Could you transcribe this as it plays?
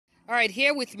All right,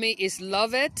 here with me is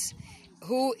Lovett,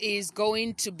 who is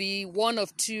going to be one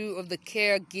of two of the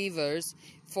caregivers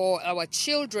for our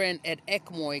children at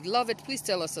ECMOI. Lovett, please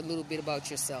tell us a little bit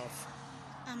about yourself.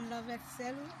 I'm Lovett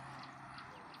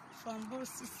from Bol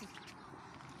City.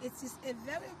 It is a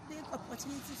very big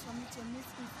opportunity for me to meet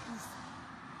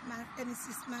with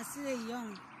Mrs. Masire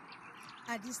Young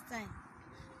at this time.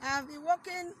 I have been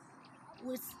working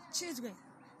with children.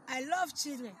 I love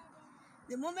children.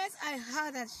 The moment I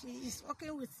heard that she is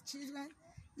working with children,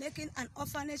 making an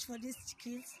orphanage for these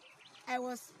kids, I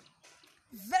was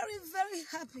very, very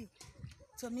happy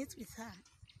to meet with her.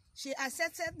 She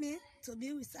accepted me to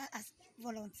be with her as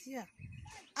volunteer.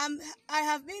 I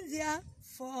have been there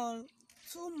for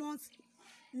 2 months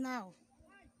now.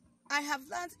 I have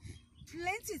learned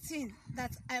plenty things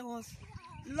that I was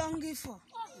longing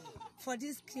for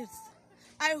these kids.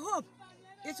 I hope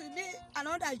it will be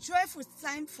another joyful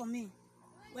time for me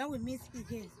when we meet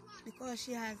again, because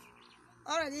she has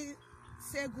already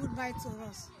said goodbye to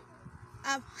us.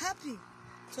 I'm happy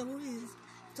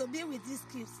to be with these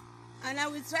kids, and I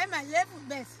will try my level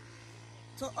best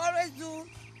to always do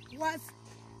what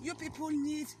you people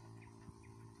need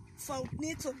for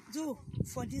me to do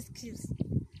for these kids.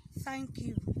 Thank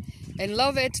you. And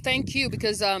Lovett, thank you,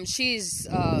 because she's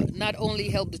not only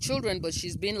helped the children, but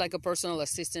she's been like a personal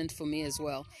assistant for me as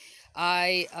well.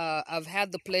 I've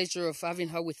had the pleasure of having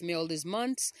her with me all these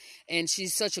months, and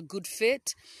she's such a good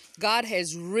fit. God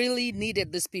has really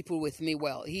needed these people with me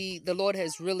well. The Lord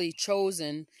has really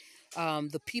chosen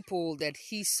the people that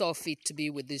He saw fit to be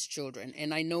with these children.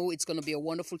 And I know it's going to be a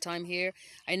wonderful time here.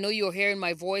 I know you're hearing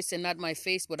my voice and not my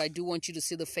face, but I do want you to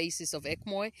see the faces of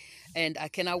ECMOI, and I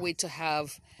cannot wait to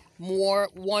have more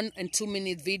 1 and 2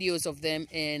 minute videos of them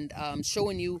and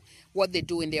showing you what they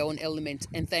do in their own element.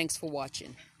 And thanks for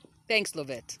watching. Thanks,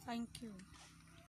 Lovett. Thank you.